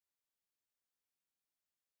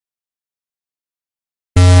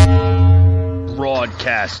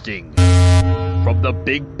Broadcasting from the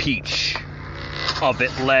Big Peach of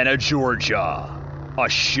Atlanta, Georgia. A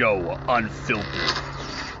show unfiltered,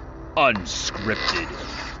 unscripted,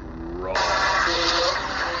 raw.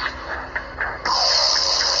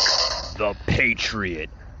 The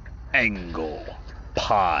Patriot Angle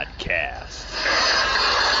Podcast.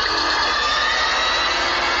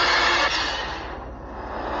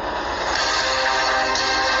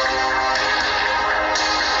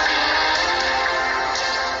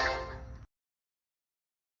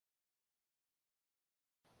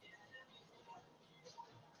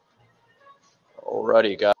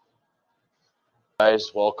 Alrighty,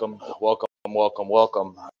 guys, welcome.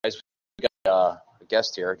 Guys, we got a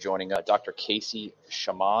guest here joining Dr. Kaci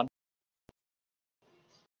Chamone.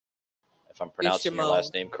 If I'm pronouncing your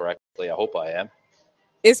last name correctly, I hope I am.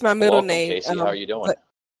 It's my middle name. Kaci. How are you doing?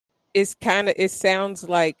 It sounds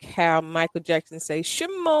like how Michael Jackson says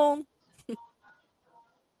Chamone.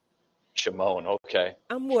 Chamone, okay.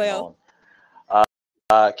 I'm well.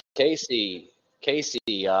 Kaci,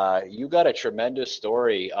 you got a tremendous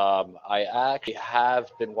story. I actually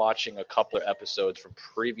have been watching a couple of episodes from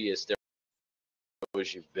previous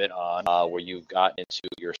shows you've been on, where you got into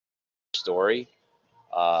your story,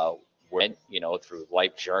 through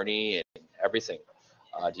life journey and everything.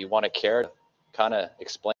 Do you want to care to kind of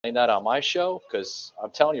explain that on my show? Because I'm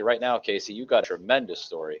telling you right now, Kaci, you got a tremendous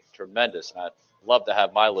story, tremendous. And I'd love to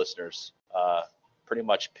have my listeners pretty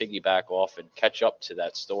much piggyback off and catch up to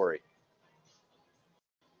that story.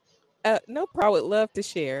 No problem. I would love to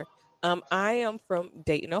share. I am from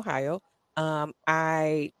Dayton, Ohio.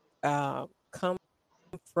 I come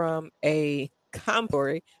from a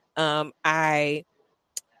commissary. I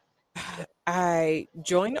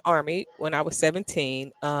joined the Army when I was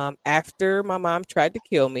 17, after my mom tried to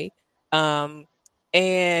kill me. And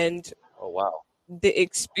oh, wow. The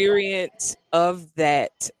experience of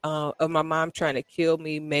that, of my mom trying to kill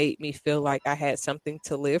me, made me feel like I had something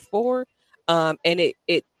to live for. And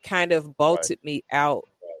it kind of bolted me out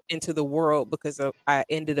into the world because I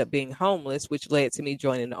ended up being homeless, which led to me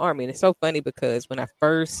joining the Army. And it's so funny because when I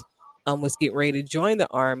first was getting ready to join the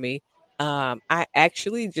Army, I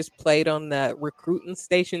actually just played on the recruiting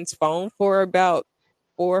station's phone for about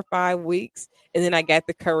 4 or 5 weeks. And then I got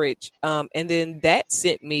the courage. And then that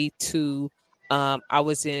sent me to, I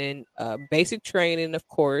was in basic training, of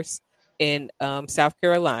course, in South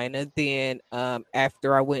Carolina. Then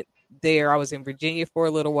after I went there, I was in Virginia for a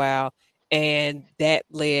little while. And that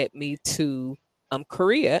led me to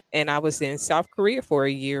Korea. And I was in South Korea for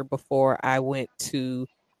a year before I went to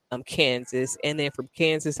Kansas. And then from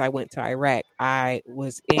Kansas, I went to Iraq. I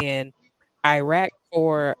was in Iraq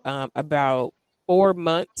for about 4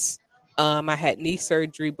 months. I had knee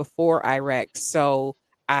surgery before Iraq. So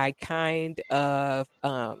I kind of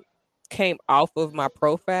came off of my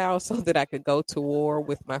profile so that I could go to war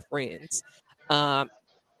with my friends.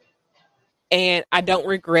 And I don't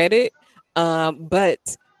regret it. But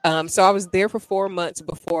so I was there for 4 months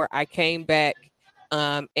before I came back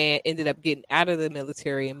and ended up getting out of the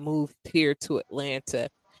military and moved here to Atlanta.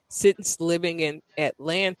 Since living in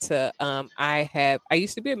Atlanta, I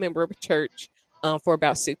used to be a member of a church for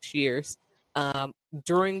about 6 years.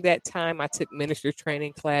 During that time, I took minister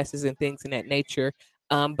training classes and things in that nature.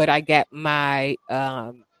 But I got my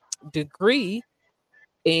degree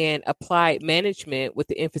in applied management with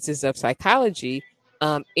the emphasis of psychology.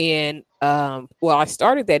 I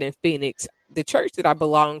started that in Phoenix. The church that I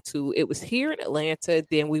belonged to, it was here in Atlanta.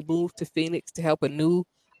 Then we moved to Phoenix to help a new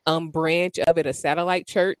branch of it, a satellite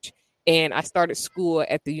church. And I started school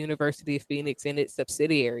at the University of Phoenix and its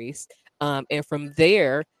subsidiaries. And from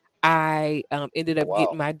there, I ended up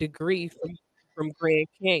getting my degree from Grand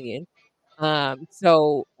Canyon.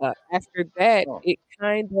 After that, it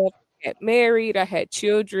kind of got married. I had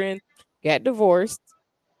children, got divorced.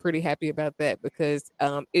 Pretty happy about that because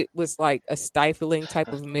it was like a stifling type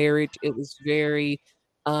of marriage. It was very,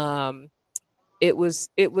 it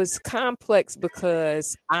was complex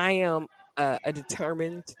because I am a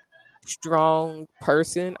determined, strong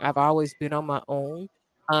person. I've always been on my own.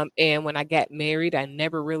 And when I got married, I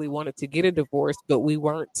never really wanted to get a divorce, but we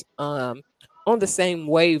weren't on the same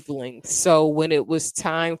wavelength. So when it was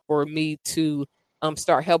time for me to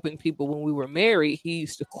start helping people when we were married, he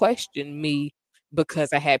used to question me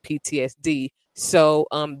because I had PTSD. So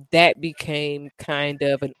that became kind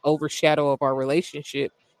of an overshadow of our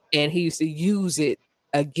relationship. And he used to use it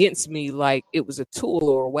against me like it was a tool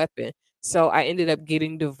or a weapon. So I ended up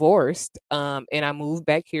getting divorced, and I moved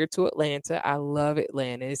back here to Atlanta. I love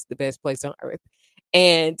Atlanta. It's the best place on earth.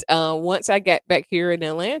 And once I got back here in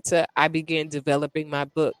Atlanta, I began developing my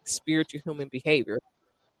book, Spiritual Human Behavior.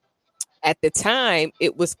 At the time,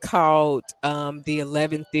 it was called the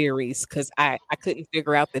 11 Theories because I couldn't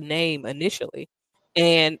figure out the name initially.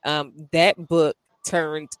 And that book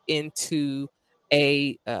turned into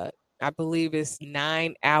I believe it's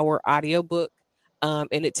 9-hour audiobook.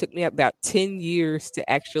 And it took me about 10 years to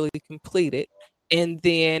actually complete it. And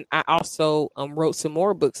then I also wrote some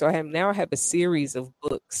more books. So I have a series of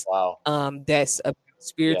books Wow. that's about Yeah, that's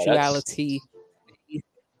spirituality,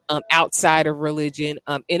 outside of religion,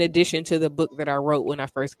 in addition to the book that I wrote when I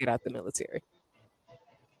first get out the military.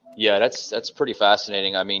 yeah, that's pretty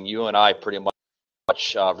fascinating. I mean, you and I pretty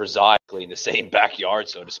much reside in the same backyard,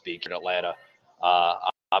 so to speak, in Atlanta.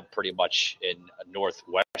 I'm pretty much in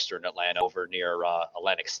northwestern Atlanta, over near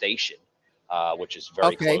Atlantic Station, which is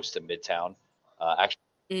very Okay. close to Midtown. Actually,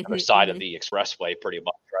 other Hmm, side of hmm. the expressway, pretty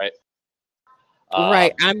much, right?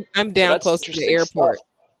 Right. Um, I'm so down that's close to the interesting stuff. airport.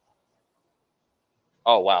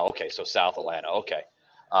 Oh wow, okay, so South Atlanta, okay.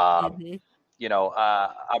 Um, Hmm.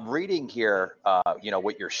 I'm reading here,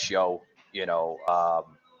 with your show,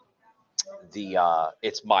 the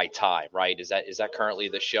it's my time, right? Is that currently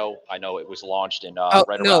the show? I know it was launched in Oh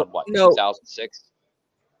right no, around what, no, 2006.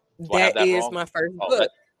 Do I have that that is wrong? my first Oh, book.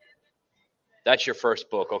 that's your first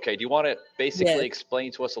book. Okay. Do you want to Yes. basically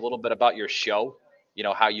explain to us a little bit about your show?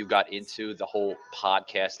 How you got into the whole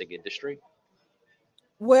podcasting industry?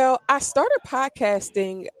 Well, I started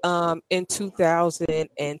podcasting in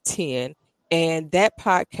 2010, and that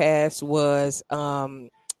podcast was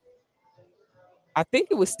I think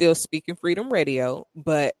it was still Speaking Freedom Radio,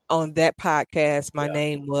 but on that podcast, my Yeah.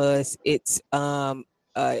 name was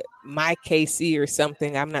my KC or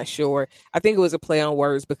something. I'm not sure. I think it was a play on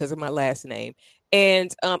words because of my last name.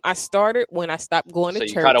 And I started when I stopped going to So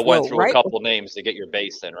you kind church. of went Well, through a right. couple names to get your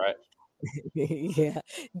base then, right? Yeah,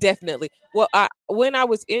 definitely. Well, when I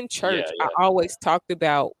was in Yeah. church, I Yeah. always talked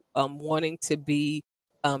about wanting to be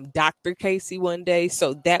Dr. Casey one day.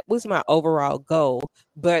 So that was my overall goal.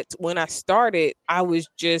 But when I started, I was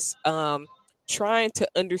just trying to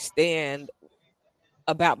understand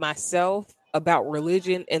about myself, about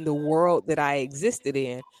religion, and the world that I existed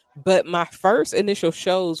in. But my first initial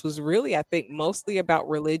shows was really, I think, mostly about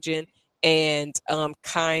religion and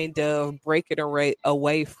kind of breaking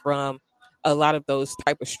away from a lot of those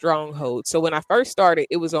type of strongholds. So when I first started,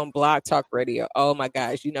 it was on Blog Talk Radio. Oh my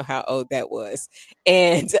gosh, you know how old that was.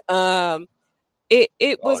 And it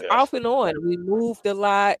Oh was yeah. off and on. We moved a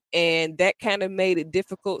lot, and that kind of made it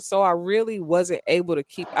difficult. So I really wasn't able to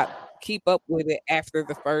keep up with it after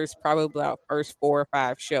the probably about first 4 or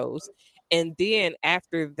 5 shows, and then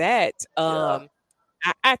after that, Yeah.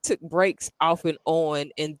 I took breaks off and on,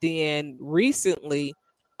 and then recently,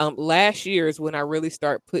 last year is when I really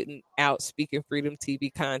start putting out Speaking Freedom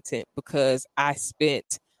TV content because I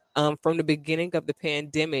spent from the beginning of the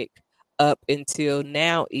pandemic up until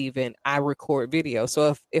now, even I record video.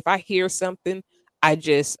 So if I hear something, I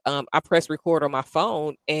just I press record on my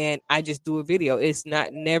phone and I just do a video. It's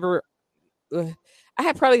not never I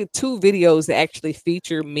have probably 2 videos that actually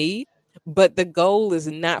feature me, but the goal is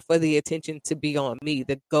not for the attention to be on me.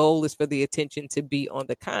 The goal is for the attention to be on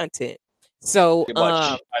the content. So, Pretty much.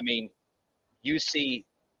 I mean, you see,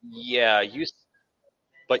 yeah,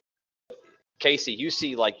 but Casey, you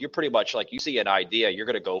see, like, you're pretty much like, you see an idea, you're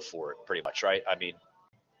gonna go for it, pretty much, right? I mean,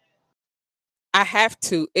 I have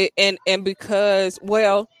to, and because,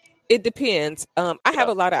 well, it depends. I have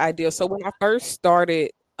yeah, a lot of ideas. So when I first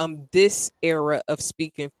started this era of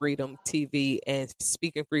Speaking Freedom TV and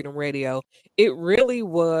Speaking Freedom Radio, it really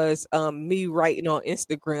was me writing on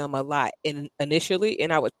Instagram a lot initially,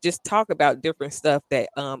 and I would just talk about different stuff that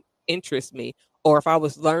interests me. Or if I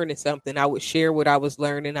was learning something, I would share what I was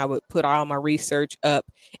learning. I would put all my research up,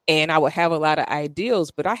 and I would have a lot of ideals.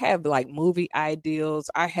 But I have like movie ideals.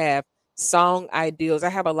 I have song ideals. I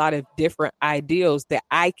have a lot of different ideals that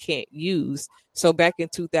I can't use. So back in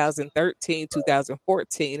 2013,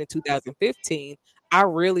 2014, and 2015, I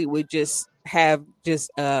really would just have just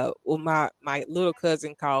well, my little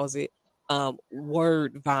cousin calls it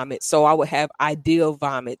word vomit. So I would have ideal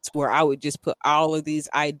vomits where I would just put all of these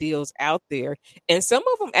ideals out there, and some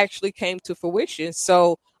of them actually came to fruition.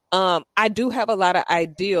 So I do have a lot of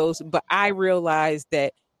ideals, but I realize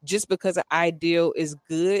that just because an ideal is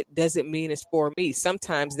good doesn't mean it's for me.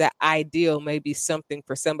 Sometimes that ideal may be something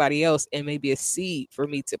for somebody else and maybe a seed for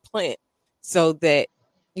me to plant so that,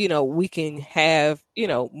 we can have,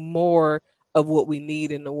 more of what we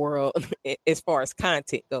need in the world as far as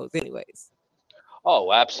content goes, anyways.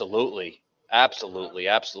 oh, absolutely, absolutely,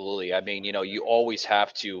 absolutely. I mean, you always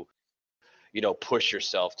have to, push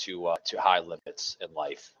yourself to high limits in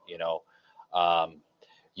life. Um,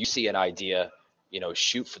 you see an idea,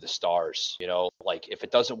 shoot for the stars. Like if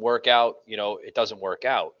it doesn't work out, it doesn't work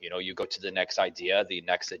out. You go to the next idea, the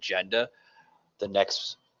next agenda, the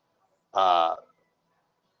next uh,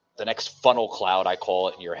 the next funnel cloud, I call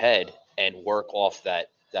it, in your head, and work off that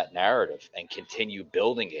narrative and continue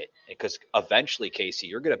building it. Because eventually, Casey,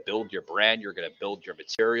 you're going to build your brand, you're going to build your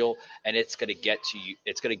material, and it's going to get to you.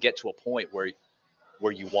 It's going to get to a point where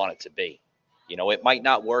you want it to be. It might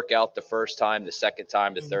not work out the first time, the second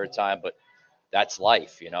time, the third time, but that's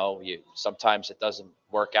life. Sometimes it doesn't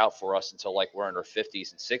work out for us until like we're in our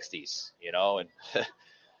 50s and 60s. And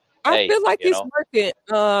I hey, feel like it's working.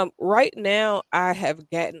 Right now I have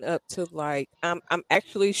gotten up to like I'm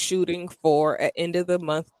actually shooting for an end of the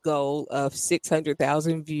month goal of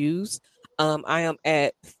 600,000 views. I am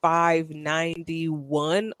at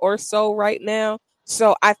 591 or so right now.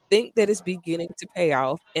 So I think that it's beginning to pay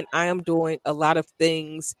off, and I am doing a lot of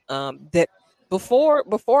things that before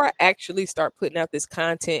I actually start putting out this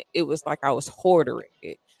content, it was like I was hoarding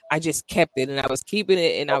it. I just kept it and I was keeping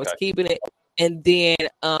it and I was okay, keeping it. And then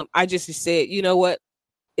I just said, you know what?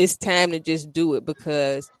 It's time to just do it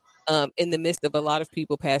because in the midst of a lot of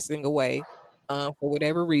people passing away, for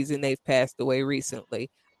whatever reason they've passed away recently,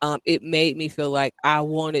 it made me feel like I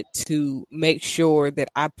wanted to make sure that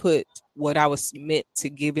I put what I was meant to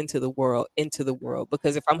give into the world.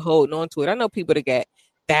 Because if I'm holding on to it, I know people that got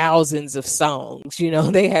thousands of songs,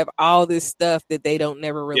 they have all this stuff that they don't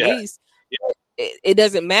never yeah, release. It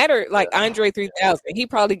doesn't matter. Like yeah. Andre 3000, he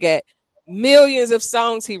probably got millions of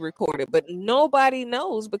songs he recorded, but nobody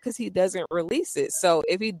knows because he doesn't release it. So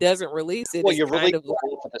if he doesn't release it, Well, it's you release kind of it like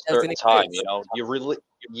off at a it doesn't certain time. exist.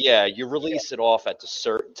 You release it off at the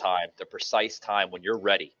certain time, the precise time when you're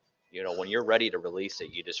ready. When you're ready to release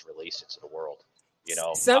it, you just release it to the world.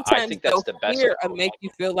 I Sometimes think that's though, the best fear will approach. make you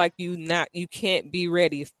feel like you can't be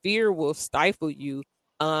ready. Fear will stifle you.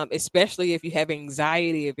 Especially if you have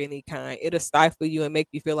anxiety of any kind, it'll stifle you and make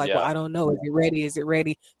you feel like, well, Yeah. I don't know, is it ready? Is it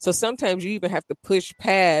ready? So sometimes you even have to push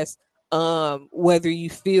past whether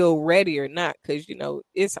you feel ready or not, because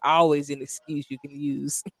it's always an excuse you can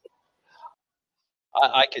use.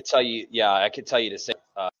 I could tell you, yeah, I could tell you the same,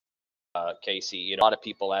 Casey. A lot of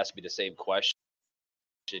people ask me the same question.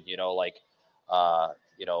 Like,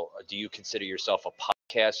 do you consider yourself a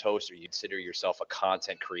podcast host, or you consider yourself a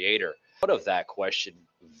content creator? Out of that question,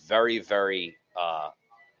 very, very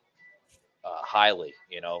highly.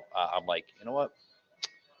 I'm like, you know what?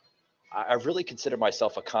 I really consider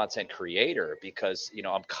myself a content creator because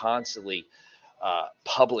I'm constantly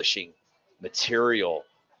publishing material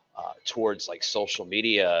towards like social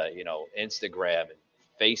media, Instagram and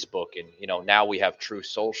Facebook, and now we have True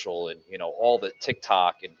Social, and all the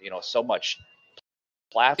TikTok, and so much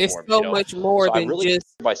It's platforms. so much more So I than really just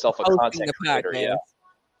consider myself a hosting content the creator. Yeah,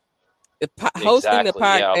 podcast. Hosting the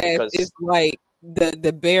exactly. Yeah, podcast is because like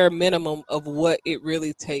the bare minimum of what it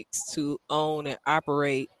really takes to own and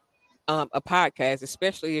operate a podcast,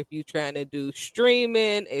 especially if you're trying to do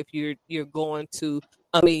streaming. If you're going to,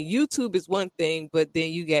 I mean, YouTube is one thing, but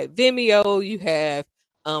then you got Vimeo, you have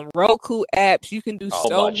Roku apps. You can do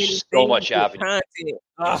so many so things much with avenues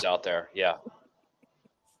content. out there. Yeah,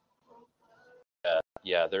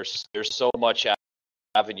 yeah. There's so much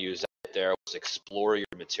avenues out there. Explore your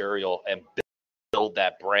material and build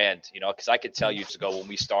that brand. Because I could tell you years ago when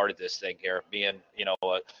we started this thing here, me and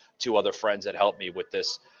two other friends that helped me with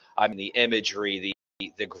this. I mean, the imagery,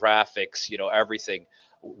 the graphics, everything.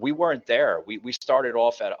 We weren't there. We started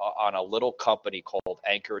off on a little company called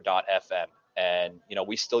Anchor.fm, and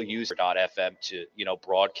we still use Anchor.fm to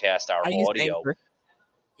broadcast our I use audio. Anchor.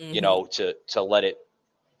 Mm-hmm. To let it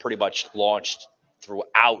pretty much launched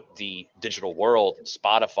throughout the digital world, and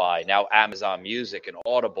Spotify, now Amazon Music and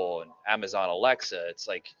Audible and Amazon Alexa. It's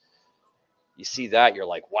like you see that, you're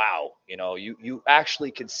like, wow, you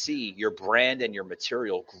actually can see your brand and your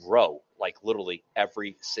material grow like literally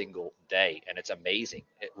every single day. And it's amazing.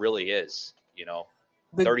 It really is.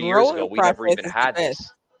 The 30 years ago, growing we never process even is the had best.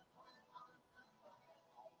 this.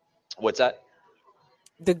 What's that?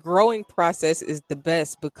 The growing process is the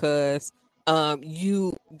best because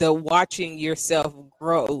the watching yourself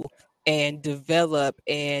grow and develop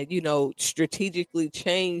and strategically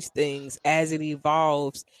change things as it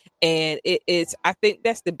evolves, and it's I think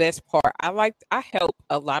that's the best part. I help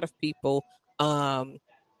a lot of people um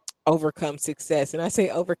overcome success. And I say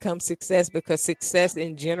overcome success because success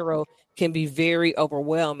in general can be very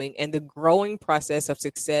overwhelming. And the growing process of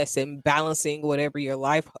success and balancing whatever your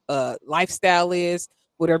lifestyle is,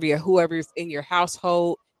 whoever's in your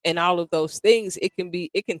household, and all of those things, it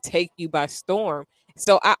can take you by storm.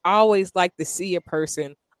 So I always like to see a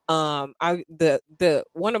person. I the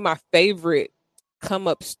one of my favorite come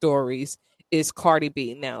up stories is Cardi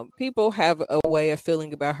B. Now, people have a way of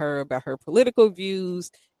feeling about her political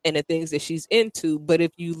views and the things that she's into. But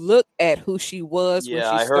if you look at who she was when Yeah,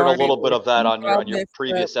 she I heard a started, little bit where of that she's on all your messed up,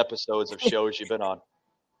 previous episodes of shows you've been on.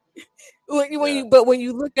 when Yeah. when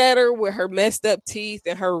you look at her with her messed up teeth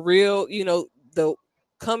and her real, the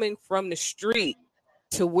coming from the street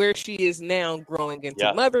to where she is now, growing into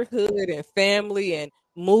Yeah. motherhood and family and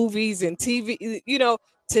movies and TV,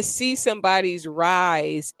 to see somebody's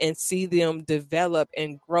rise and see them develop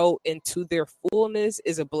and grow into their fullness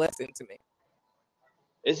is a blessing to me.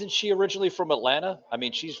 Isn't she originally from Atlanta? I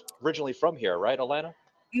mean, she's originally from here, right? Atlanta?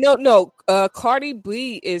 No, no. Cardi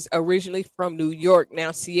B is originally from New York.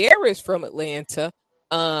 Now Sierra is from Atlanta.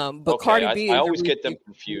 But Okay. Cardi I B is always get them originally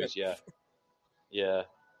from New York. confused. Yeah. Yeah.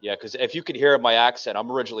 Yeah. Because if you could hear my accent, I'm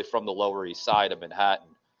originally from the Lower East Side of Manhattan.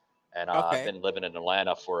 And I've Okay. been living in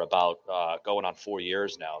Atlanta for about going on 4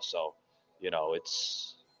 years now. So,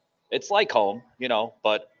 it's like home,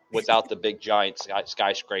 but without the big giant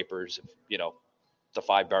skyscrapers, the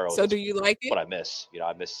five boroughs. So That's do you like it? what I miss.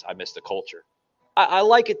 I miss the culture. I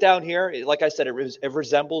like it down here. Like I said, it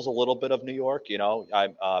resembles a little bit of New York.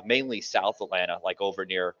 I'm mainly South Atlanta, like over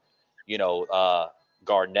near, you know, uh,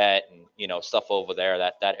 Garnett and stuff over there.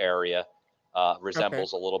 That area Okay.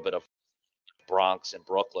 resembles a little bit of Bronx and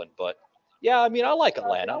Brooklyn. But yeah, I mean, I like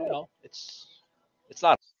Atlanta. It's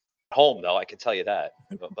not home though. I can tell you that.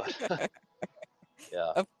 But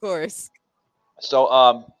yeah. Of course. So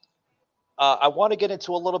I want to get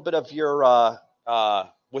into a little bit of your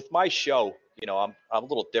with my show. I'm a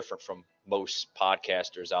little different from most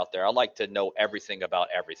podcasters out there. I like to know everything about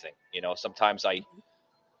everything. Sometimes I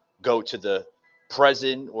go to the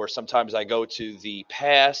present, or sometimes I go to the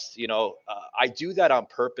past. I do that on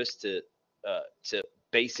purpose to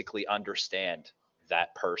basically understand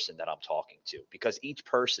that person that I'm talking to, because each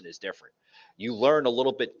person is different. You learn a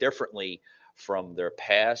little bit differently from their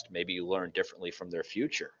past. Maybe you learn differently from their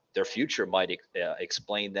future. Their future might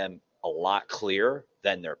explain them a lot clearer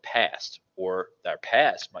than their past, or their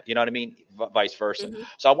past, you know what I mean? Vice versa. Hmm.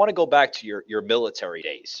 So I want to go back to your military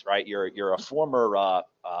days, right? You're a former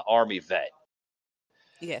Army vet.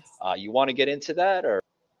 Yes. You want to get into that, or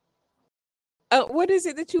What is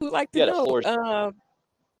it that you would like to yeah, the know? floor is.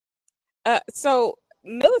 So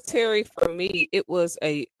military for me, it was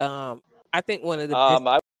I think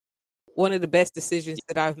I one of the best decisions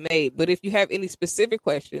that I've made. But if you have any specific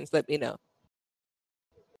questions, let me know.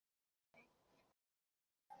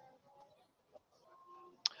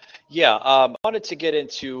 Yeah, I wanted to get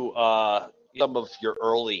into some of your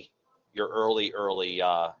early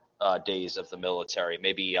days of the military.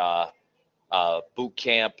 Maybe boot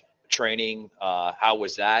camp training. How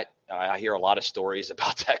was that? I hear a lot of stories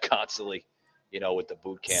about that constantly. With the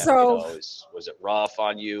boot camp. So Was it rough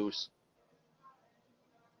on you?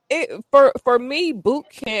 for me, boot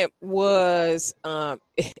camp was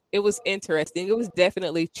it was interesting. It was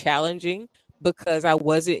definitely challenging because I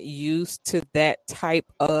wasn't used to that type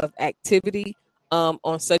of activity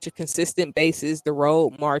on such a consistent basis, the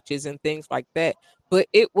road marches and things like that. But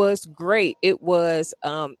it was great. It was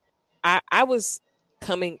I was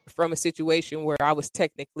coming from a situation where I was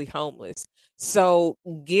technically homeless. So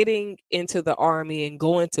getting into the army and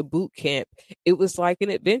going to boot camp, it was like an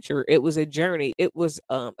adventure. It was a journey. It was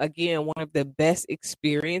again one of the best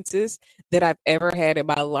experiences that I've ever had in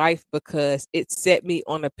my life because it set me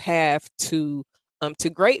on a path to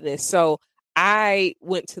greatness. So I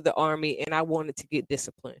went to the army and I wanted to get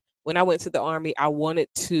disciplined. When I went to the army, I wanted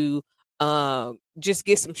to just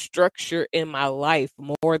get some structure in my life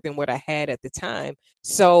more than what I had at the time.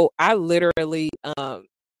 So I literally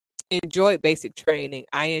enjoyed basic training.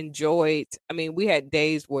 I mean, we had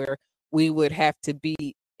days where we would have to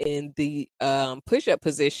be in the push up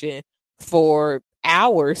position for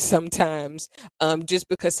hours sometimes, just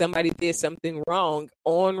because somebody did something wrong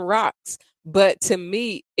on rocks. But to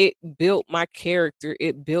me, it built my character,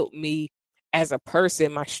 it built me as a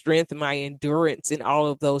person, my strength, my endurance, in all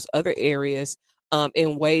of those other areas,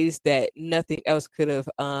 in ways that nothing else could have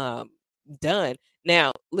done.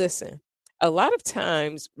 Now, listen, a lot of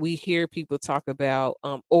times we hear people talk about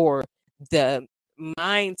or the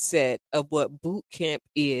mindset of what boot camp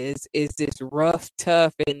is this rough,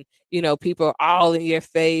 tough, and people are all in your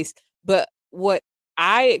face. But what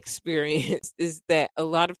I experienced is that a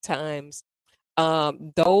lot of times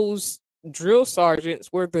those drill sergeants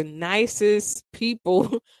were the nicest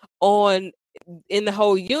people on in the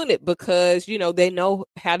whole unit because they know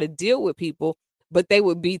how to deal with people, but they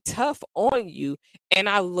would be tough on you. And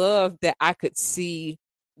I love that I could see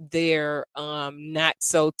their not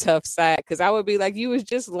so tough side, because I would be like, you was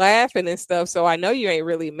just laughing and stuff, so I know you ain't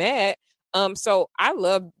really mad. So I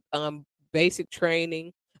love basic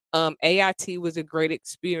training. AIT was a great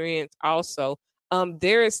experience also.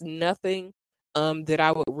 There is nothing that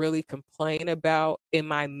I would really complain about in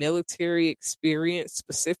my military experience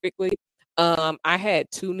specifically. I had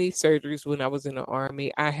 2 knee surgeries when I was in the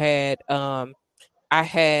Army. I had, I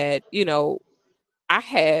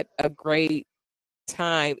had a great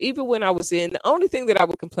time. Even when I was in, the only thing that I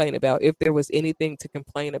would complain about, if there was anything to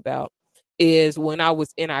complain about, is when I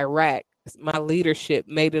was in Iraq. My leadership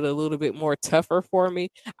made it a little bit more tougher for me.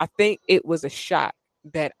 I think it was a shock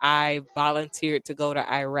that I volunteered to go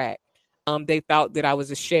to Iraq. They thought that I was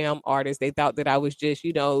a sham artist. They thought that I was just,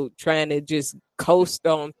 trying to just coast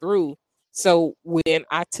on through. So when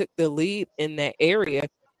I took the lead in that area,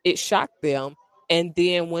 it shocked them. And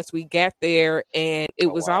then once we got there, and it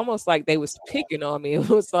Oh was wow. almost like they was picking on me. It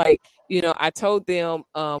was like, I told them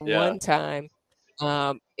Yeah. one time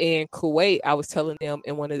in Kuwait, I was telling them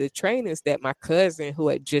in one of the trainings that my cousin who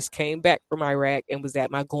had just came back from Iraq and was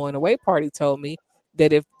at my going away party told me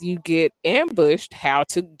that if you get ambushed, how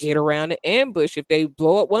to get around the ambush. If they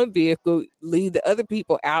blow up one vehicle, leave the other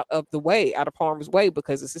people out of the way, out of harm's way,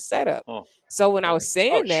 because it's a setup. Oh. So when I was Oh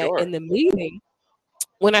saying that sure. in the meeting,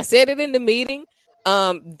 when I said it in the meeting,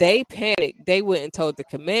 they panicked. They went and told the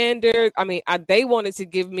commander. I mean, they wanted to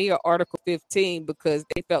give me an Article 15 because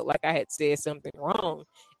they felt like I had said something wrong.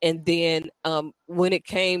 And then when it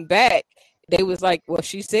came back, they was like, well,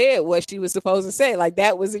 she said what she was supposed to say. Like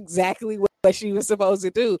that was exactly what she was supposed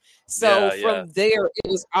to do. So Yeah. Yeah. from there, it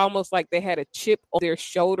was almost like they had a chip on their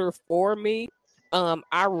shoulder for me. I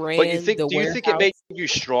But you ran think? the Do you think it made warehouse. you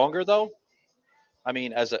stronger though? I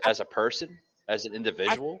mean, as a person, as an I,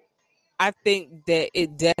 individual. I think that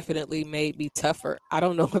it definitely made me tougher. I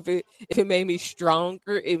don't know if it made me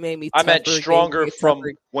stronger. It made me I meant tougher. It gave me stronger a tougher. from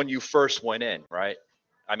when you first went in, right?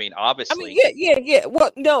 I mean, I mean, obviously. yeah.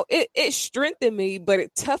 Well, no, it strengthened me, but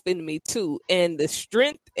it toughened me too. And the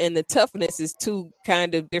strength and the toughness is two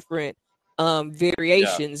kind of different Yeah.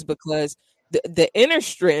 variations, because the inner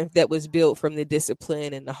strength that was built from the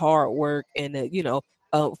discipline and the hard work and the,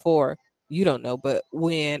 for you don't know, but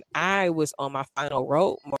when I was on my final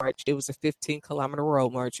road march, it was a 15-kilometer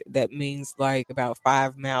road march. That means like about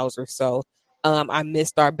 5 miles or so. I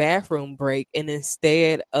missed our bathroom break, and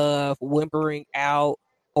instead of whimpering out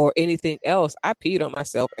or anything else, I peed on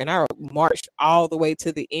myself and I marched all the way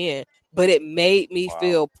to the end. But it made me Wow.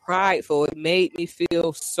 feel prideful. It made me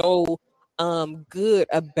feel so good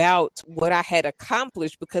about what I had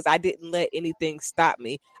accomplished because I didn't let anything stop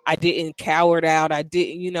me. I didn't cowered out. I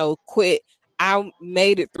didn't, quit. I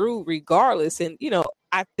made it through regardless. And,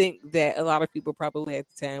 I think that a lot of people probably at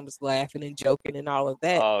the time was laughing and joking and all of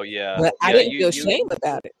that. Oh yeah. But I Yeah. didn't You feel you. shame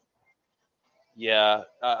about it. Yeah.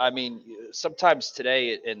 I mean, sometimes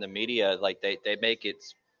today in the media, like they make it,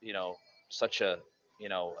 you know, such a,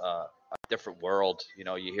 a different world.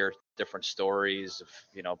 You hear different stories of,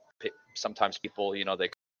 sometimes people, they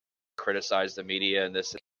criticize the media and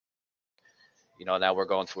this. Now we're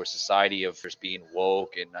going through a society of just being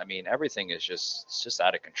woke, and I mean everything is it's just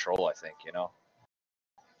out of control. I think.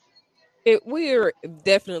 We're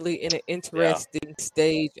definitely in an Yeah. interesting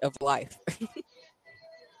stage of life.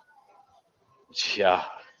 Yeah.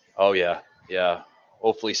 Oh yeah. Yeah.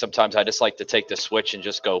 Hopefully, sometimes I just like to take the switch and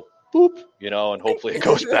just go boop, and hopefully it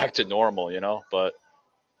goes back to normal.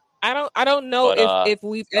 I don't know But if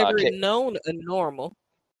we've ever okay. known a normal.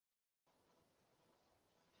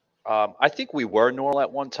 I think we were normal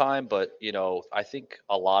at one time, but I think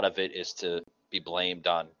a lot of it is to be blamed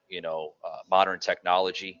on modern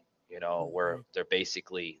technology. Where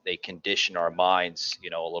Mhm, they condition our minds,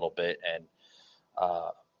 a little bit, and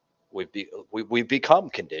uh, we've become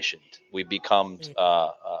conditioned. We've become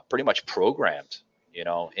mm, pretty much programmed,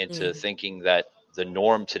 into mhm. thinking that the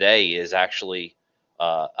norm today is actually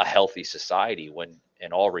a healthy society. When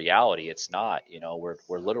in all reality, it's not. We're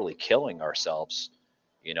literally killing ourselves,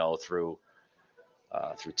 through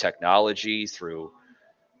technology, through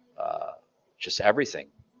uh, just everything.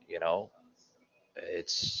 You know,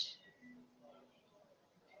 it's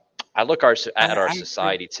I look at our I agree.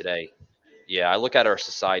 society today. Yeah, I look at our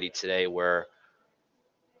society today where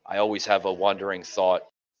I always have a wondering thought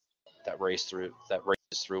that races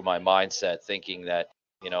through my mindset, thinking that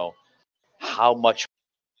you know how much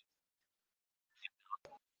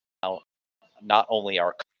how, not only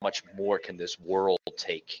are how much more can this world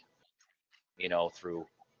take, through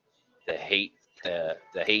the hate, the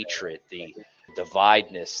hatred, the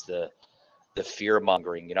divideness, the fear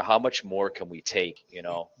mongering. How much more can we take?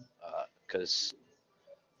 Because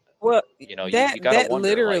Well, you got to that wonder,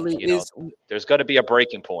 like, literally is there's got to be a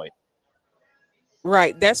breaking point.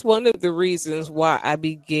 Right. That's one of the reasons why I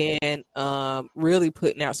began really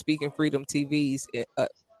putting out Speaking Freedom TV's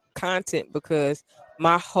content, because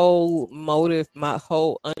my whole motive, my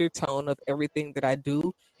whole undertone of everything that I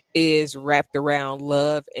do is wrapped around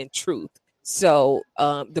love and truth. So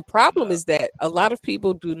the problem Yeah. is that a lot of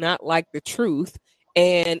people do not like the truth.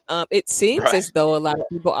 And it seems Right. as though a lot of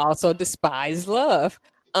people also despise love,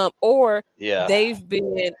 or Yeah. they've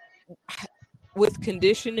been with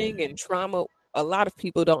conditioning and trauma. A lot of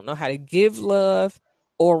people don't know how to give love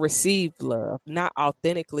or receive love, not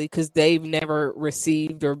authentically, because they've never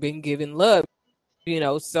received or been given love,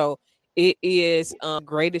 so it is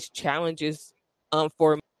greatest challenges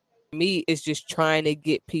for me is just trying to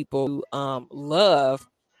get people to love,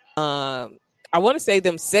 I want to say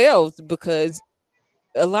themselves, because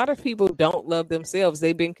a lot of people don't love themselves.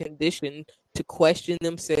 They've been conditioned to question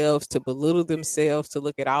themselves, to belittle themselves, to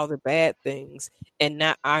look at all the bad things and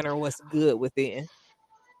not honor what's good within.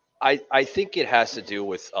 I think it has to do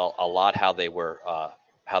with a lot how they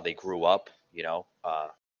grew up,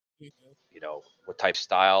 Mhm. what type of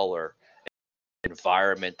style or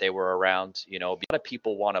environment they were around. A lot of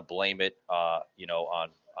people want to blame it, on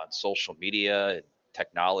social media and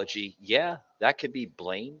technology. Yeah, that could be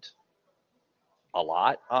blamed a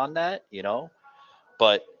lot on that,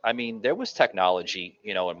 But I mean, there was technology,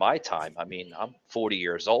 in my time. I mean, I'm 40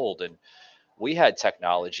 years old, and we had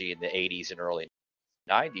technology in the 80s and early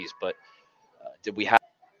 90s. But did we have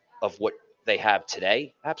of what they have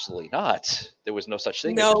today? Absolutely not. There was no such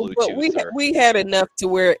thing as No, but Bluetooth or we had enough to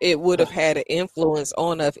where it would have had an influence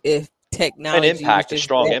on us if an technology was impact, a just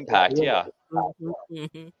strong that impact. Yeah, way.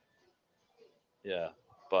 yeah.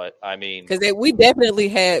 But I mean, Because we definitely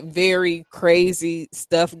had very crazy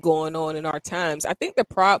stuff going on in our times. I think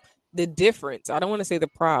the difference, I don't want to say the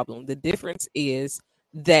problem, the difference is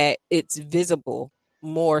that it's visible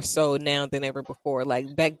more so now than ever before.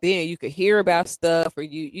 Like back then, you could hear about stuff, or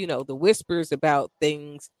the whispers about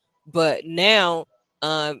things, but now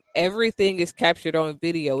everything is captured on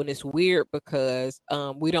video, and it's weird because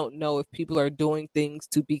we don't know if people are doing things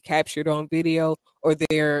to be captured on video, or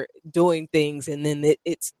they're doing things and then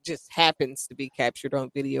it just happens to be captured on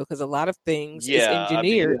video, because a lot of things is yeah. I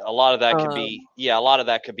mean, engineered. a lot of that can um be, yeah, a lot of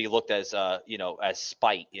that could be looked as, as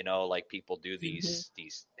spite. Like people do mhm.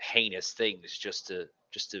 these heinous things just to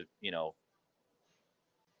to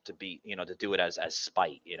be, to do it as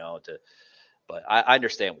spite, to. But I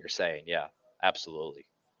understand what you're saying. Yeah, absolutely.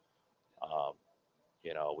 Um,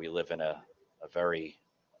 we live in a very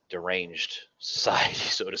deranged society,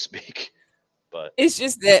 so to speak. But It's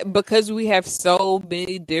just that because we have so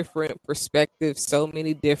many different perspectives, so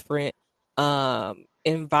many different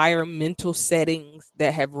environmental settings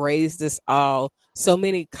that have raised us all, so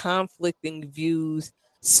many conflicting views,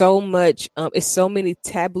 so much it's so many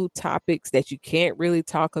taboo topics that you can't really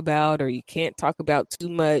talk about, or you can't talk about too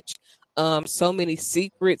much. So many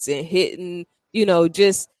secrets and hidden,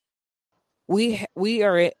 just we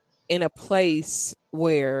are in a place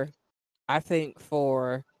where I think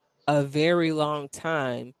for a very long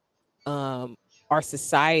time, um, our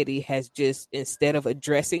society has just, instead of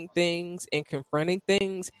addressing things and confronting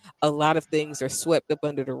things, a lot of things are swept up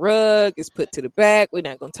under the rug, it's put to the back, we're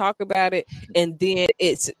not going to talk about it. And then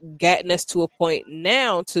it's gotten us to a point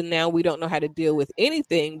now we don't know how to deal with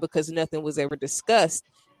anything because nothing was ever discussed.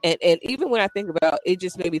 And even when I think about it,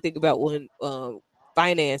 just made me think about when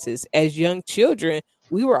finances, as young children,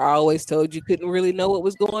 we were always told you couldn't really know what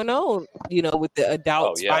was going on, with the oh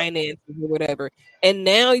adults' yeah, finances or whatever. And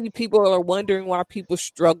now people are wondering why people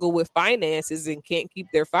struggle with finances and can't keep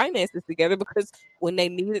their finances together, because when they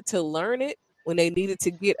needed to learn it, when they needed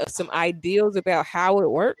to get some ideas about how it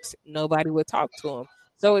works, nobody would talk to them.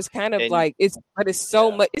 So it's kind of and like but it's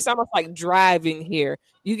so yeah, much. It's almost like driving here.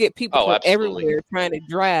 You get people oh, from absolutely. everywhere trying to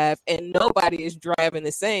drive, and nobody is driving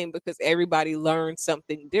the same because everybody learned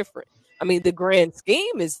something different. I mean, the grand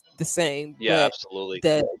scheme is the same, Yeah, but absolutely.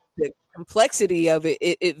 the complexity of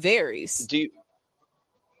it varies. Do you,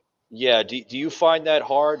 yeah, do you find that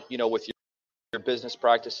hard? With your business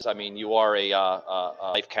practices. I mean, you are a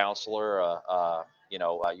life counselor.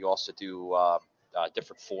 You also do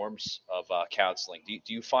different forms of counseling.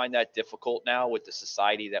 Do you find that difficult now with the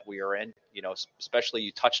society that we are in? Especially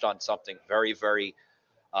you touched on something very, very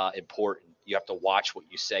important. You have to watch what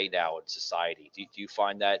you say now in society. Do you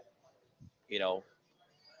find that you know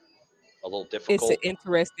a little It's an difficult?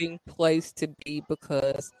 interesting place to be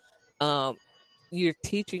because um, you're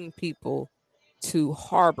teaching people to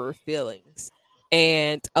harbor feelings,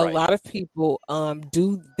 and a Right. lot of people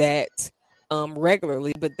do that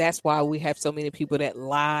regularly. But that's why we have so many people that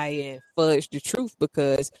lie and fudge the truth,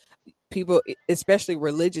 because people, especially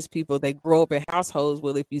religious people, they grow up in households.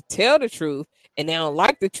 Well, if you tell the truth and they don't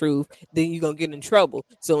like the truth, then you're gonna get in trouble.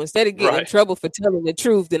 So instead of getting in trouble for telling the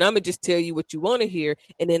truth, then I'm gonna just tell you what you want to hear.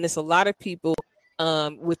 And then it's a lot of people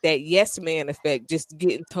with that yes man effect, just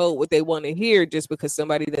getting told what they want to hear just because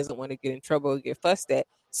somebody doesn't want to get in trouble or get fussed at.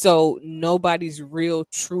 So nobody's real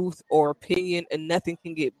truth or opinion and nothing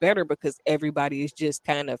can get better because everybody is just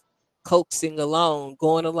kind of coaxing along,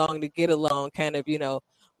 going along to get along, kind of,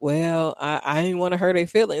 well, I didn't want to hurt their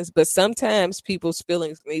feelings, but sometimes people's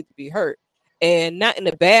feelings need to be hurt. And not in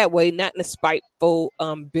a bad way, not in a spiteful,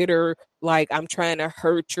 bitter, like I'm trying to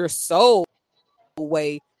hurt your soul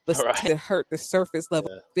way, but to hurt the surface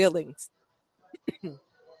level feelings to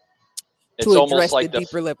address the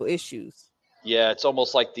deeper level issues. Yeah, it's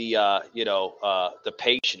almost like the the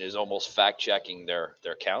patient is almost fact checking their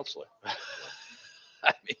counselor.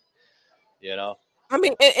 I mean, I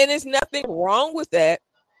mean, and there's nothing wrong with that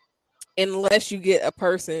unless you get a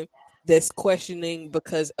person that's questioning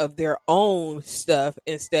because of their own stuff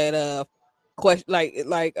instead of question like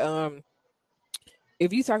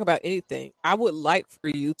if you talk about anything, I would like for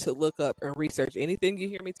you to look up and research anything you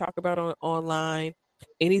hear me talk about online,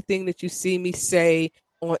 anything that you see me say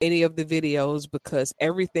on any of the videos, because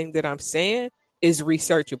everything that I'm saying is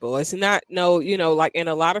researchable. It's not like, and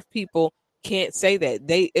a lot of people can't say that.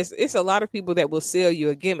 It's a lot of people that will sell you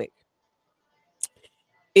a gimmick.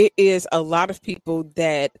 It is a lot of people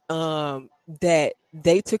that that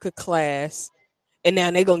they took a class and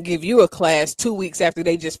now they're gonna give you a class 2 weeks after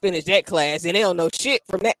they just finished that class, and they don't know shit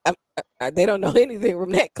from that. They don't know anything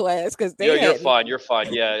from that class because you're fine. You're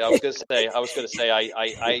fine. Yeah, I was gonna say,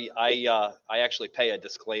 I actually pay a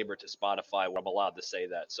disclaimer to Spotify where I'm allowed to say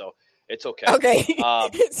that, so it's okay. Okay.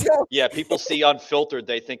 Yeah, people see unfiltered,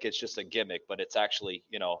 they think it's just a gimmick, but it's actually,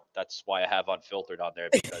 that's why I have unfiltered on there,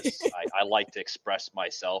 because I like to express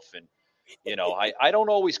myself, and I don't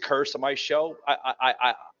always curse on my show.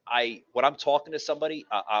 When I'm talking to somebody,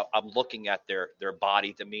 I'm looking at their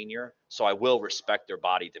body demeanor, so I will respect their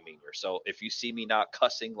body demeanor. So if you see me not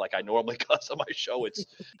cussing like I normally cuss on my show,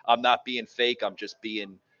 I'm not being fake. I'm just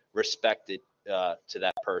being respected to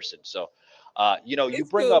that person. So, you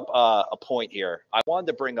bring up a point here. I wanted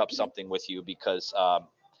to bring up something with you because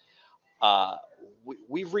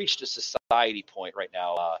we've reached a society point right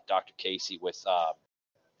now, Dr. Kaci,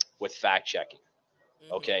 with fact checking.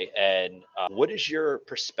 Okay, and what is your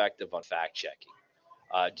perspective on fact checking?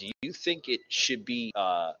 Do you think it should be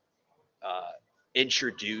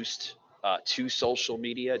introduced to social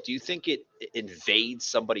media? Do you think it invades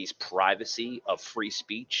somebody's privacy of free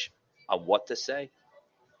speech on what to say?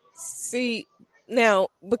 See, now,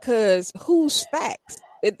 because whose facts?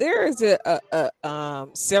 There is a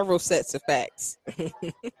several sets of facts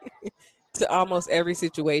to almost every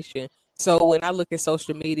situation. So when I look at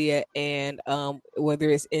social media and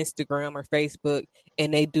whether it's Instagram or Facebook,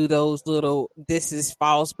 and they do those little "this is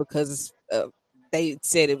false" because they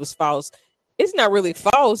said it was false. It's not really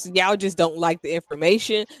false. Y'all just don't like the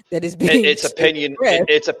information that is being. It's opinion.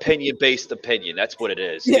 It's opinion based opinion. That's what it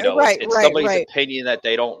is. Yeah, it's somebody's opinion that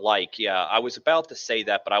they don't like. Yeah, I was about to say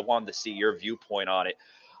that, but I wanted to see your viewpoint on it.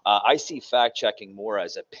 I see fact checking more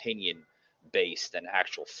as opinion based than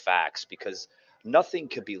actual facts, because nothing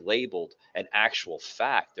could be labeled an actual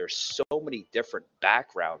fact. There's so many different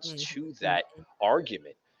backgrounds to that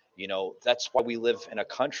argument. That's why we live in a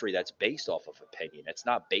country that's based off of opinion. It's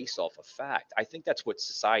not based off of fact. I think that's what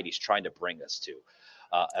society's trying to bring us to,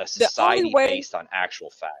 a society based on actual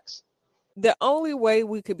facts. The only way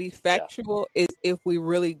we could be factual is if we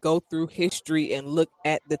really go through history and look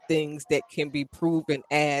at the things that can be proven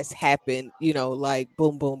as happened, like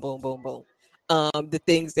boom, boom, boom, boom, boom. The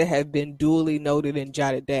things that have been duly noted and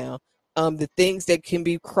jotted down. The things that can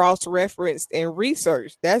be cross-referenced and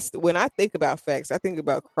researched. That's when I think about facts, I think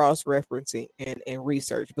about cross-referencing and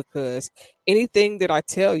research, because anything that I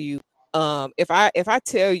tell you, if I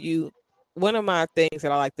tell you, one of my things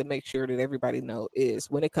that I like to make sure that everybody know is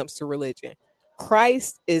when it comes to religion,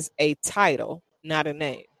 Christ is a title, not a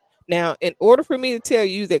name. Now, in order for me to tell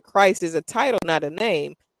you that Christ is a title, not a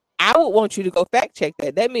name, I would want you to go fact check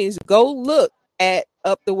that. That means go look at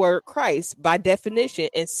up the word Christ by definition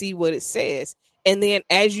and see what it says. And then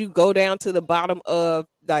as you go down to the bottom of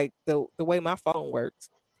like the way my phone works,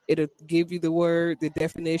 it'll give you the word, the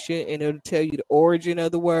definition, and it'll tell you the origin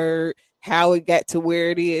of the word, how it got to where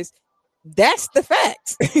it is. That's the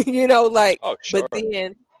facts. Oh, sure. But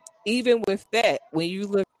then even with that, when you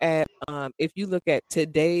look at if you look at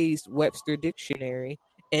today's Webster dictionary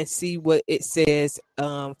and see what it says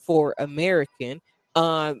for American,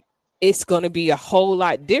 it's going to be a whole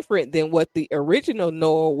lot different than what the original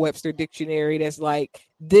Noah Webster dictionary that's like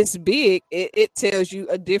this big. It tells you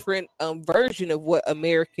a different version of what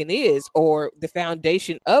American is, or the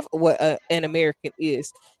foundation of what an American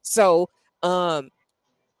is. So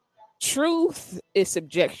truth is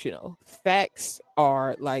subjectional. Facts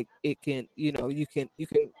are like, it can, you can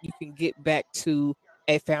get back to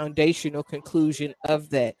a foundational conclusion of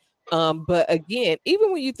that. But again,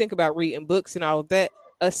 even when you think about reading books and all of that,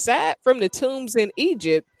 aside from the tombs in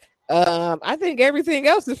Egypt, I think everything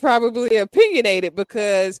else is probably opinionated,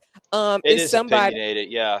 because It is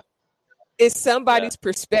opinionated, yeah. it's somebody's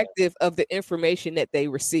perspective of the information that they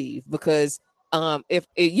receive. Because if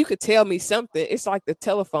you could tell me something, it's like the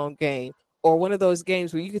telephone game, or one of those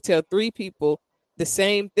games where you could tell three people the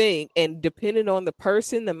same thing, and depending on the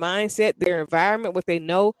person, the mindset, their environment, what they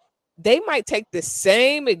know, they might take the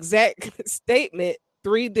same exact statement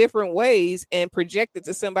three different ways and project it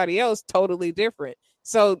to somebody else totally different.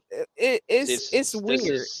 So it's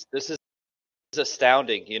weird. This is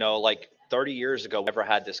astounding. Like 30 years ago, we never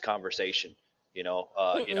had this conversation.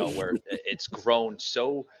 Where it's grown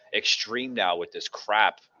so extreme now with this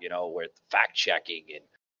crap. With fact checking and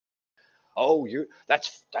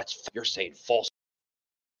you're saying false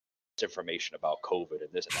information about COVID and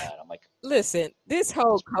this and that. I'm like, listen, this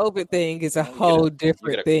whole COVID thing is a whole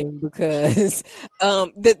different thing, because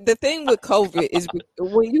the thing with COVID is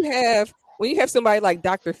when you have somebody like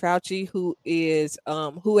Dr. Fauci, who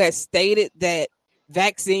has stated that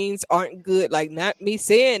vaccines aren't good, like not me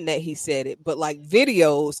saying that he said it, but like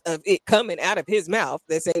videos of it coming out of his mouth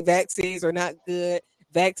that say vaccines are not good.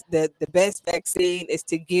 The best vaccine is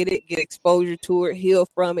to get exposure to it, heal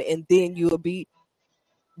from it, and then you'll be.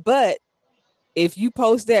 But if you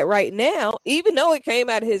post that right now, even though it came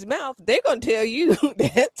out of his mouth, they're gonna tell you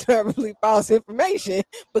that's totally false information,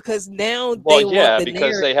 because now they want the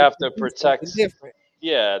because they have to protect. Different.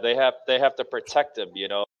 Yeah, they have to protect him,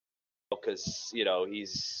 because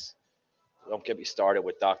he's. Don't get me started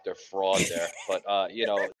with Dr. Fraud there, but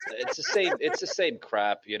it's the same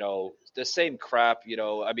crap, the same crap,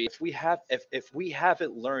 I mean, if we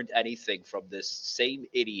haven't learned anything from this same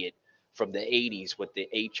idiot from the 80s with the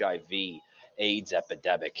HIV AIDS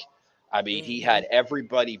epidemic, I mean, he had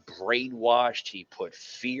everybody brainwashed. He put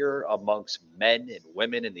fear amongst men and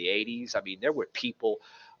women in the 80s. I mean, there were people,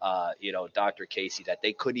 Dr. Casey, that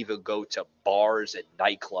they couldn't even go to bars and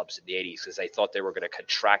nightclubs in the 80s because they thought they were going to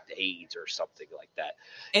contract AIDS or something like that.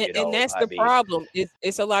 And that's the problem.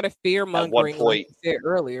 It's a lot of fear mongering, like you said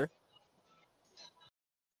earlier.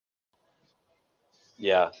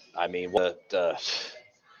 Yeah, I mean,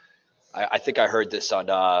 I think I heard this on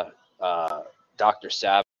Dr.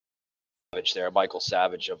 Savage there, Michael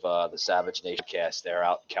Savage of the Savage Nation cast there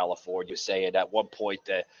out in California, saying at one point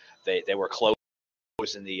that they were closing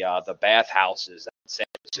the bathhouses in San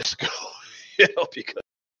Francisco, because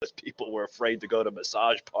people were afraid to go to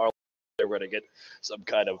massage parlors. They were going to get some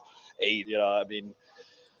kind of aid. I mean,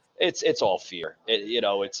 it's all fear.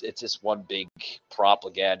 It's just one big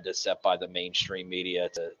propaganda set by the mainstream media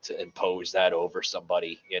to impose that over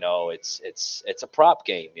somebody. It's a prop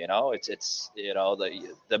game. It's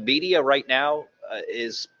the media right now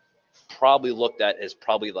is probably looked at as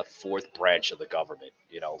probably the fourth branch of the government.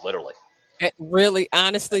 Literally. Really,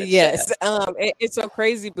 honestly, yes. It's so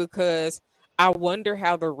crazy, because I wonder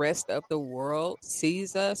how the rest of the world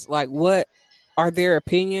sees us. Like, what are their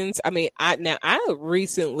opinions? I mean, I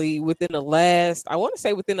recently, within the last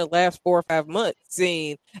 4 or 5 months,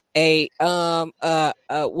 seen a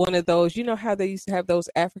one of those. You know how they used to have those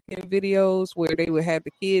African videos where they would have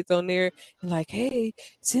the kids on there, and like, hey,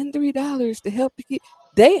 send $3 to help the kid.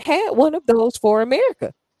 They had one of those for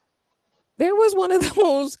America. There was one of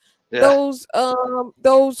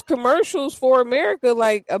those commercials for America,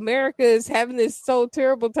 like America is having this so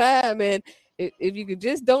terrible time, and if you could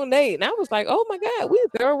just donate. And I was like, oh my God, we're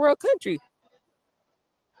a third world country.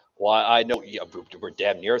 Well, I know we're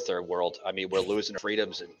damn near third world. I mean, we're losing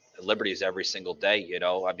freedoms and liberties every single day.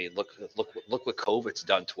 I mean, look what COVID's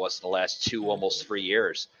done to us in the last 2, almost 3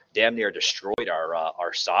 years. Damn near destroyed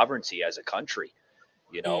our sovereignty as a country.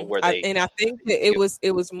 I think that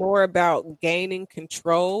it was more about gaining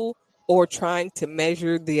control, or trying to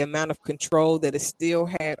measure the amount of control that it still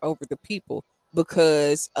had over the people.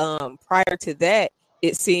 Because prior to that,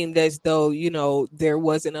 it seemed as though there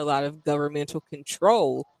wasn't a lot of governmental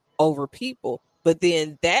control over people. But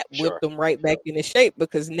then that whipped them right back into shape,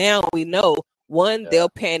 because now we know, one, they'll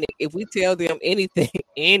panic if we tell them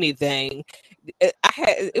anything,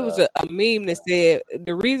 It was a meme that said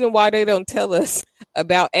the reason why they don't tell us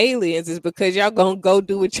about aliens is because y'all gonna go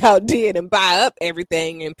do what y'all did and buy up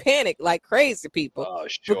everything and panic like crazy people. Oh,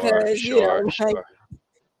 sure, Because sure, like sure.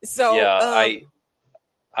 so Yeah,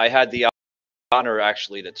 I had the honor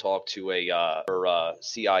actually to talk to a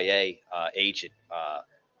CIA agent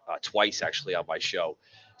twice actually on my show.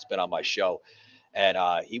 It's been on my show, and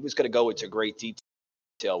he was going to go into great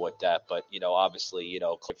detail with that, but obviously,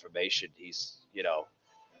 information.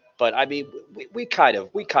 But I mean, we kind of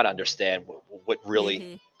understand what really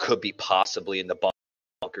hmm could be possibly in the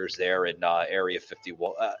bunkers there in Area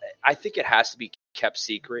 51. I think it has to be kept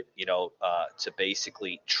secret, to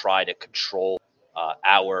basically try to control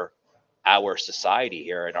our society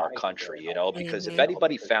here in our country, because if hmm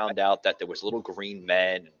anybody found out that there was little green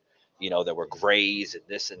men, there were grays and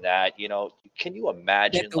this and that, can you that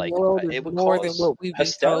imagine, the like, world is it would more than cause what we've been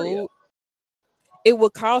hysteria. told. It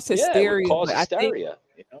would cause Yeah, it would hysteria, cause but hysteria.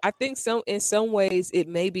 I think some in some ways it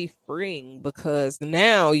may be freeing because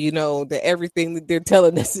now that everything that they're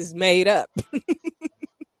telling us is made up.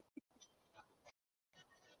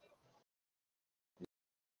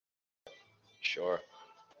 Sure,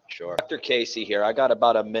 sure. Dr. Casey here. I got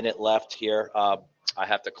about a minute left here. I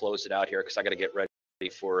have to close it out here because I got to get ready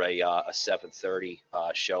for a 7:30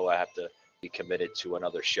 show. I have to be committed to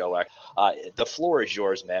another show. The floor is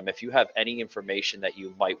yours, ma'am. If you have any information that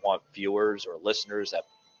you might want viewers or listeners that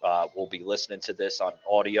will be listening to this on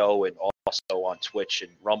audio and also on Twitch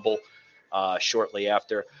and Rumble shortly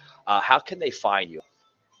after, how can they find you?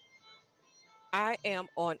 I am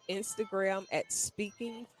on Instagram at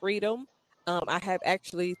Speaking Freedom. I have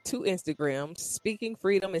actually two Instagrams, Speaking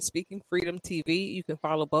Freedom and Speaking Freedom TV. You can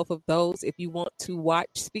follow both of those. If you want to watch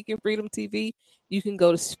Speaking Freedom TV, you can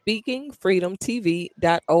go to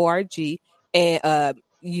speakingfreedomtv.org. And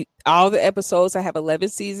all the episodes, I have 11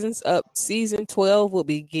 seasons up. Season 12 will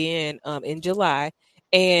begin in July.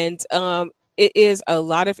 And it is a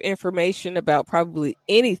lot of information about probably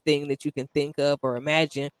anything that you can think of or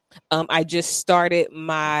imagine. I just started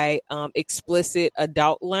my explicit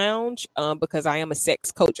adult lounge because I am a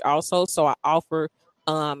sex coach also. So I offer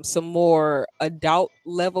some more adult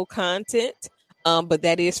level content, but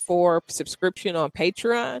that is for subscription on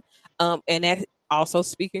Patreon. And that also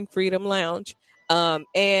Speaking Freedom Lounge.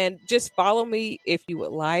 And just follow me if you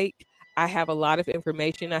would like. I have a lot of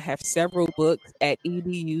information. I have several books at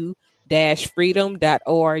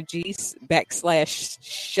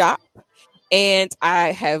edu-freedom.org/shop, and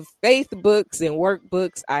I have faith books and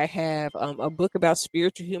workbooks. I have a book about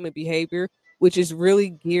spiritual human behavior, which is really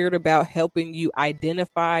geared about helping you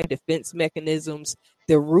identify defense mechanisms,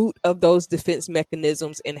 the root of those defense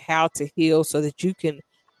mechanisms, and how to heal so that you can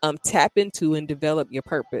tap into and develop your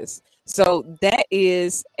purpose. So that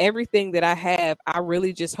is everything that I have. I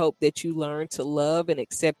really just hope that you learn to love and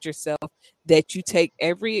accept yourself, that you take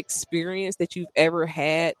every experience that you've ever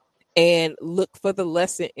had and look for the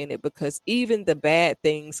lesson in it, because even the bad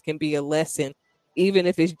things can be a lesson, even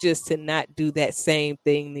if it's just to not do that same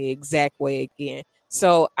thing the exact way again.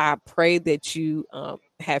 So I pray that you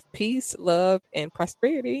have peace, love, and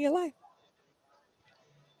prosperity in your life.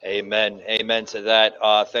 Amen. Amen to that.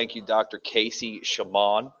 Thank you, Dr. Kaci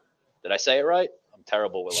Chamone. Did I say it right? I'm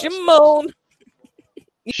terrible with last names. Shimon,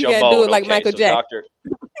 you gotta do Chamone. it like Okay, Michael so Jackson. Dr.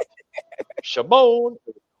 Chamone.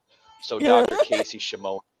 So Yeah. Dr. Kaci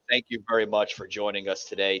Chamone, thank you very much for joining us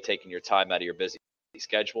today, taking your time out of your busy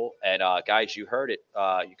schedule. And guys, you heard it.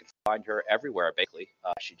 You can find her everywhere, basically.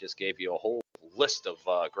 She just gave you a whole list of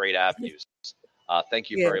great avenues. Thank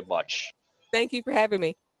you Yeah. very much. Thank you for having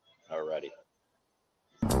me. Alrighty.